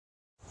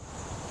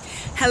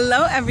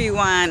Hello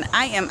everyone,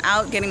 I am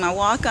out getting my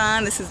walk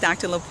on. This is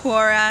Dr.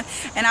 Lepora,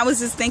 and I was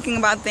just thinking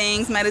about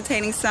things,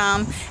 meditating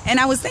some, and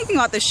I was thinking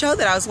about the show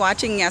that I was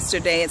watching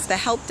yesterday. It's the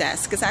Help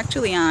Desk. It's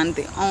actually on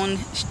the OWN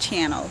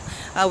channel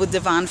with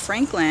Devon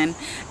Franklin,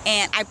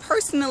 and I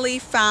personally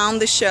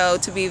found the show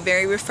to be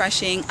very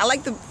refreshing. I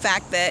like the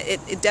fact that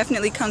it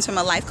definitely comes from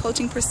a life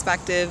coaching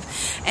perspective,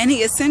 and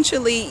he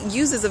essentially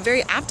uses a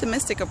very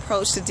optimistic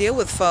approach to deal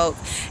with folk.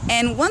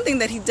 And one thing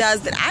that he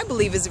does that I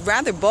believe is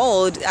rather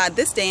bold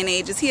this day and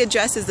age is he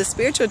addresses the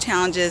spiritual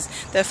challenges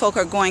that folk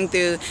are going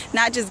through,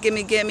 not just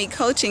gimme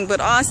coaching, but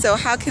also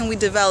how can we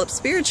develop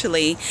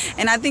spiritually.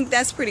 And I think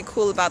that's pretty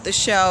cool about the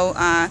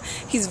show.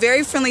 He's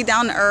very friendly,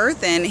 down to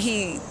earth, and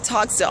he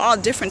talks to all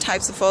different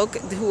types of folk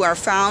who are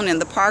found in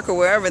the park or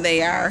wherever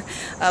they are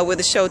where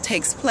the show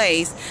takes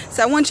place.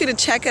 So I want you to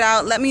check it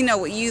out. Let me know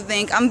what you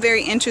think. I'm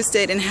very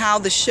interested in how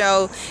the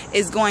show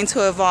is going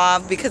to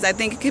evolve, because I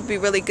think it could be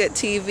really good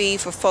TV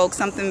for folks,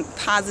 something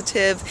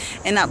positive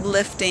and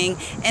uplifting,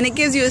 and it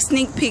gives you a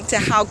sneak peek to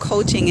how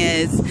coaching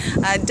is.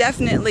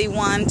 Definitely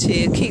one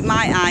to keep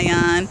my eye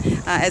on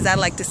as I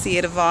like to see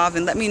it evolve.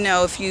 And let me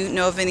know if you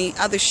know of any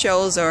other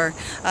shows or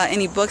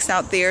any books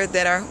out there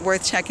that are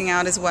worth checking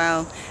out as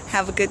well.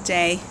 Have a good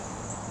day.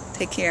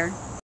 Take care.